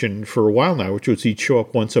animation for a while now, which was he'd show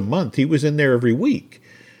up once a month. He was in there every week,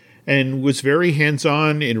 and was very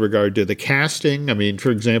hands-on in regard to the casting. I mean,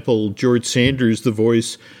 for example, George Sanders, the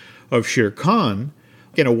voice of Shere Khan,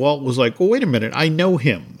 Walt was like, well, wait a minute, I know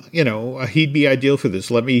him. He'd be ideal for this.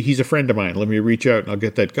 He's a friend of mine. Let me reach out and I'll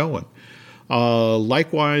get that going.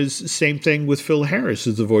 Likewise, same thing with Phil Harris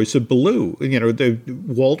as the voice of Baloo.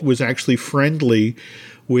 Walt was actually friendly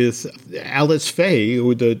with Alice Faye,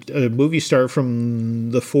 the movie star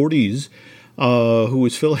from the 40s, who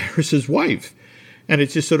was Phil Harris's wife. And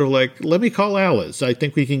it's just sort of like, let me call Alice. I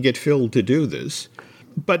think we can get Phil to do this.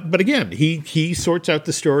 But again, he sorts out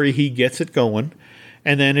the story. He gets it going.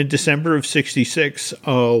 And then in December of 66,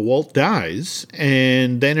 Walt dies.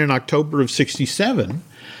 And then in October of 67,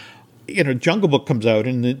 Jungle Book comes out,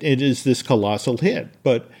 and it is this colossal hit.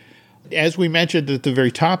 But as we mentioned at the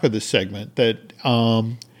very top of this segment, that,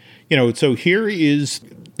 so here is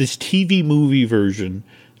this TV movie version,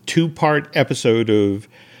 2-part episode of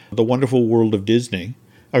The Wonderful World of Disney,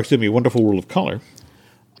 Wonderful World of Color.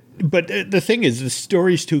 But the thing is, the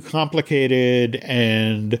story's too complicated,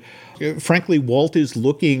 and frankly, Walt is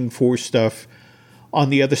looking for stuff on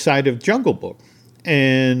the other side of Jungle Book.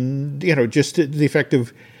 And, just the effect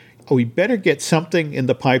of, we better get something in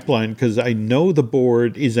the pipeline because I know the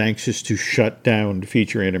board is anxious to shut down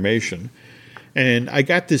feature animation. And I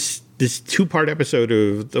got this 2-part episode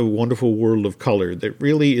of The Wonderful World of Color that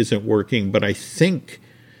really isn't working, but I think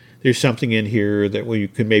there's something in here that we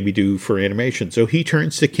could maybe do for animation. So he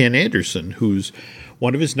turns to Ken Anderson, who's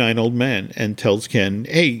one of his 9 old men, and tells Ken,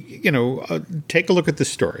 hey, take a look at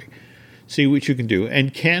this story. See what you can do.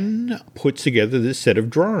 And Ken puts together this set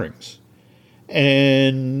of drawings.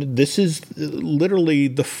 And this is literally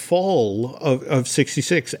the fall of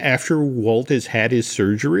 66, after Walt has had his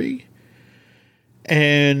surgery.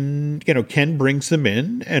 And, Ken brings them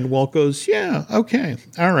in, and Walt goes, yeah, okay,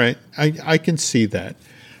 all right, I can see that.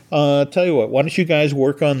 Tell you what, why don't you guys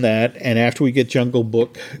work on that, and after we get Jungle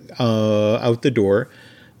Book out the door,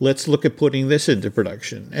 let's look at putting this into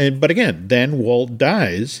production. But again, then Walt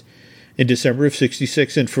dies in December of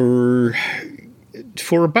 66, and for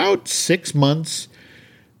about 6 months,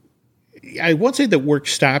 I won't say that work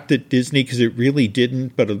stopped at Disney because it really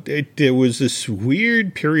didn't, but there was this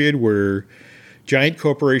weird period where giant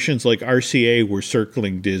corporations like RCA were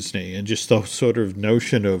circling Disney, and just the sort of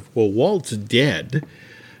notion of, well, Walt's dead,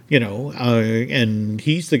 and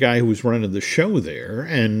he's the guy who was running the show there.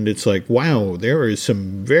 And it's like, wow, there is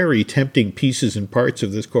some very tempting pieces and parts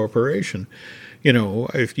of this corporation.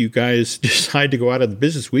 If you guys decide to go out of the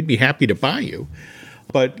business, we'd be happy to buy you.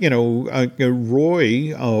 But,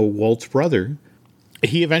 Roy, Walt's brother,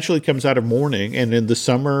 he eventually comes out of mourning, and in the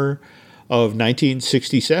summer of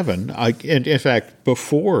 1967, and in fact,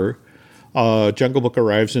 before Jungle Book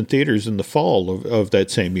arrives in theaters in the fall of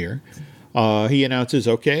that same year, he announces,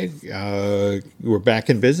 okay, we're back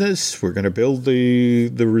in business. We're going to build the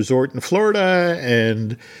resort in Florida,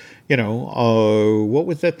 and, what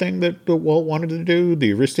was that thing that Walt wanted to do?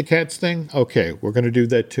 The Aristocats thing? Okay, we're going to do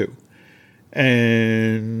that too.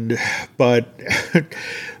 But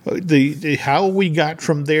the how we got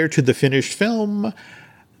from there to the finished film,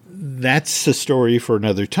 that's a story for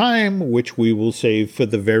another time, which we will save for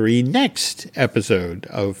the very next episode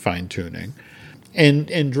of Fine Tuning.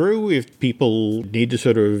 And Drew, if people need to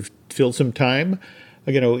sort of fill some time,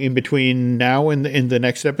 in between now and in the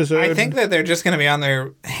next episode, I think that they're just going to be on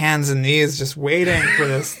their hands and knees just waiting for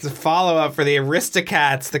the follow-up for the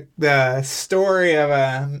Aristocats, the story of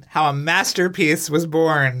how a masterpiece was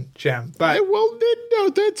born, Jim. But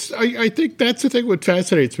I think that's the thing what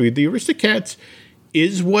fascinates me. The Aristocats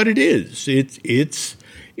is what it is. It's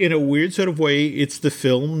in a weird sort of way, it's the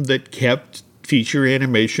film that kept feature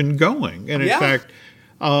animation going. And in fact,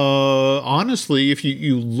 honestly, if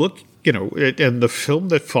you look, and the film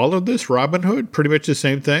that followed this, Robin Hood, pretty much the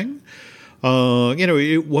same thing.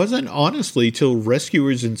 It wasn't honestly till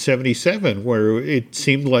Rescuers in 77 where it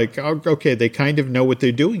seemed like, okay, they kind of know what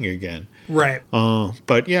they're doing again. Right.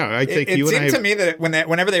 But yeah, I think it seemed to me that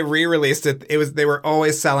whenever they re-released it, they were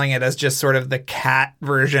always selling it as just sort of the cat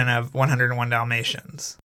version of 101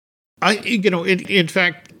 Dalmatians. In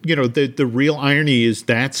fact, the real irony is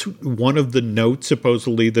that's one of the notes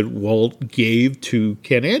supposedly that Walt gave to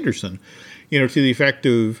Ken Anderson, to the effect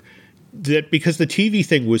of that because the TV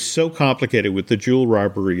thing was so complicated with the jewel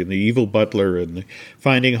robbery and the evil butler and the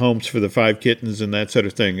finding homes for the 5 kittens and that sort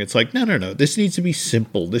of thing. It's like, no. This needs to be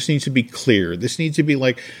simple. This needs to be clear. This needs to be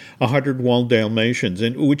like 101 Dalmatians,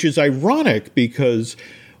 and which is ironic because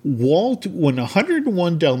Walt, when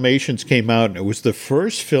 101 Dalmatians came out, and it was the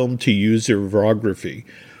first film to use xerography,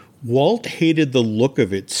 Walt hated the look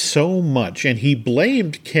of it so much, and he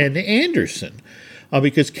blamed Ken Anderson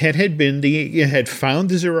because Ken had found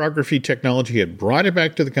the xerography technology, had brought it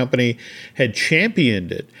back to the company, had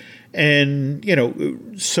championed it, and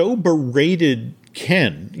so berated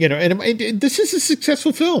Ken. And this is a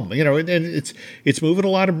successful film, and it's moving a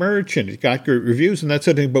lot of merch, and it got great reviews and that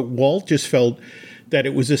sort of thing. But Walt just felt that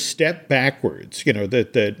it was a step backwards,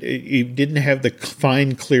 that he didn't have the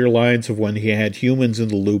fine, clear lines of when he had humans in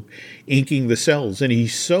the loop inking the cells. And he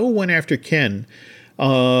so went after Ken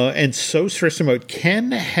and so stressed him out.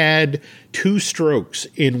 Ken had 2 strokes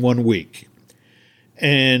in 1 week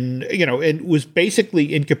and was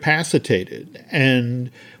basically incapacitated.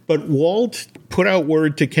 But Walt put out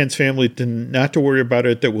word to Kent's family not to worry about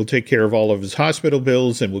it, that we'll take care of all of his hospital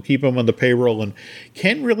bills and we'll keep him on the payroll. And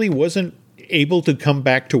Kent really wasn't able to come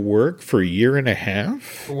back to work for a year and a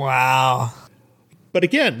half. Wow. But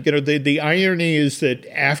again, the irony is that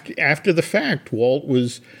after the fact, Walt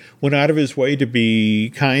went out of his way to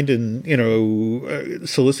be kind and,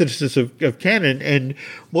 solicitous of Ken, and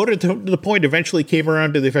more to the point, eventually came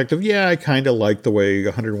around to the effect of, I kind of like the way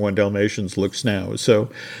 101 Dalmatians looks now. So,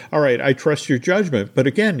 all right, I trust your judgment. But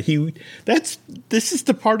again, this is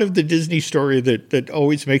the part of the Disney story that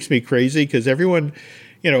always makes me crazy, because everyone,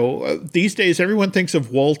 these days everyone thinks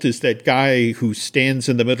of Walt as that guy who stands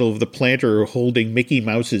in the middle of the planter holding Mickey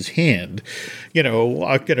Mouse's hand,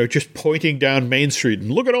 just pointing down Main Street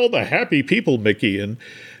and look at all the happy people, Mickey. And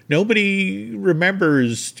nobody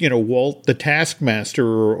remembers, Walt the taskmaster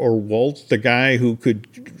or Walt the guy who could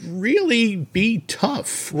really be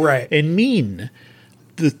tough, right, and mean.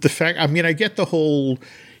 The fact, I get the whole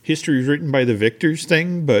history written by the victors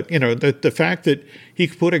thing, but the fact that he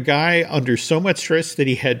could put a guy under so much stress that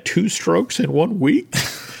he had 2 strokes in 1 week.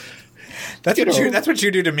 That's what you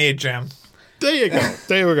do to me, Jim. There you go.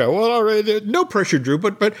 There we go. Well, all right, no pressure, Drew.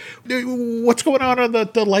 But what's going on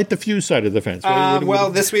the light the fuse side of the fence?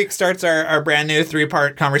 This week starts our brand new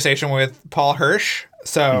 3-part conversation with Paul Hirsch.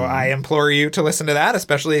 So I implore you to listen to that,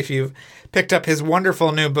 especially if you've picked up his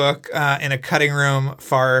wonderful new book, In a Cutting Room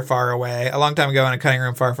Far, Far Away, a long time ago, In a Cutting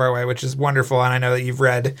Room Far, Far Away, which is wonderful. And I know that you've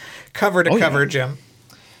read cover to cover, Jim.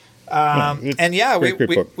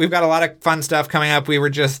 We've got a lot of fun stuff coming up. We were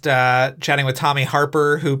just chatting with Tommy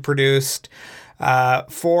Harper, who produced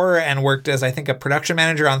 4 and worked as, I think, a production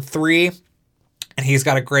manager on 3. And he's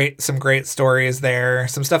got some great stories there,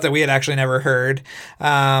 some stuff that we had actually never heard. We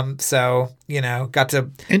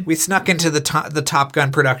snuck into the Top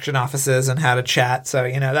Gun production offices and had a chat. So,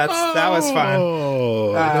 that was fun.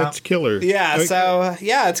 Oh, that's killer. Yeah. Okay. So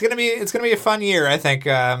it's going to be a fun year, I think,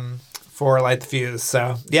 for Light the Fuse.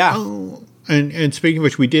 So, yeah. Oh. And speaking of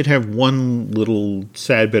which, we did have one little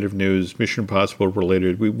sad bit of news, Mission Impossible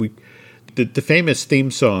related. The famous theme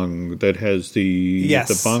song that has the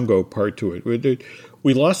bongo part to it.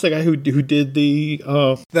 We lost the guy who did he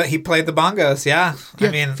played the bongos. Yeah. For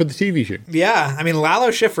the TV show. Yeah,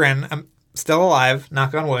 Lalo Schifrin, still alive,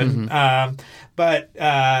 knock on wood. Mm-hmm.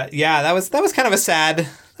 That was kind of a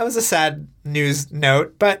sad news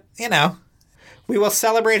note. But we will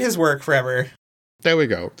celebrate his work forever. There we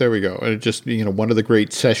go. And it just, one of the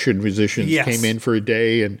great session musicians came in for a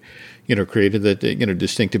day and, created that,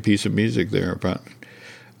 distinctive piece of music there. But,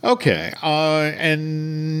 okay.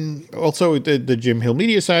 And also the Jim Hill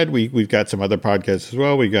Media side, we've got some other podcasts as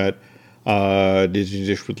well. We got Disney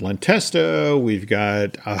Dish with Len Testa. We've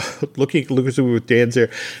got Looking with Dan's there,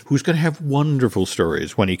 who's going to have wonderful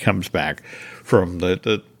stories when he comes back from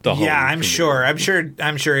the yeah, I'm sure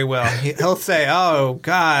he will. He'll say, "Oh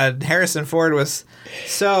God, Harrison Ford was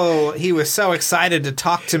so excited to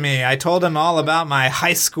talk to me. I told him all about my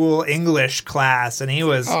high school English class, and he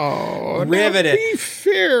was riveted." Now, be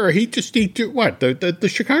fair, he what? The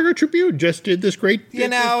Chicago Tribune just did this great. We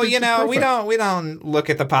don't look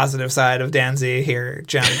at the positive side of Danzy here,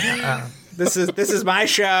 Jim. This is my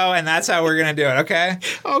show, and that's how we're going to do it, okay?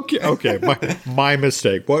 Okay. My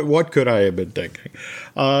mistake. What could I have been thinking?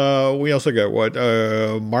 We also got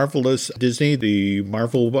Marvelous Disney, the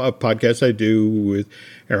Marvel podcast I do with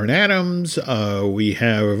Aaron Adams. We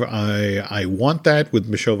have I Want That with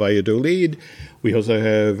Michelle Valladolid. We also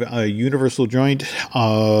have a Universal Joint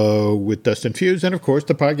with Dustin Fuse. And, of course,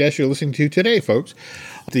 the podcast you're listening to today, folks,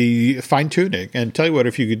 the Fine Tuning. And tell you what,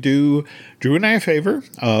 if you could do Drew and I a favor,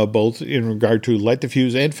 both in regard to Light the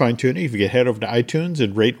Fuse and Fine Tuning, if you could head over to iTunes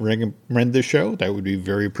and rate and recommend this show, that would be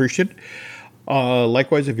very appreciated.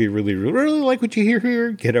 Likewise, if you really, really like what you hear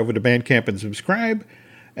here, get over to Bandcamp and subscribe.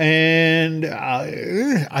 And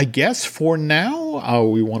I guess for now,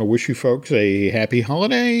 we want to wish you folks a happy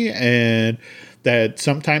holiday, and that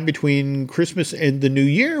sometime between Christmas and the New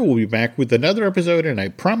Year, we'll be back with another episode, and I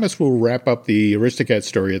promise we'll wrap up the Aristocat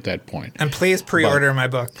story at that point. And please pre-order my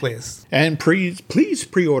book, please. And please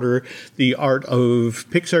pre-order The Art of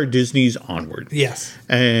Pixar Disney's Onward. Yes.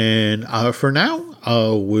 And for now,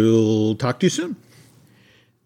 we'll talk to you soon.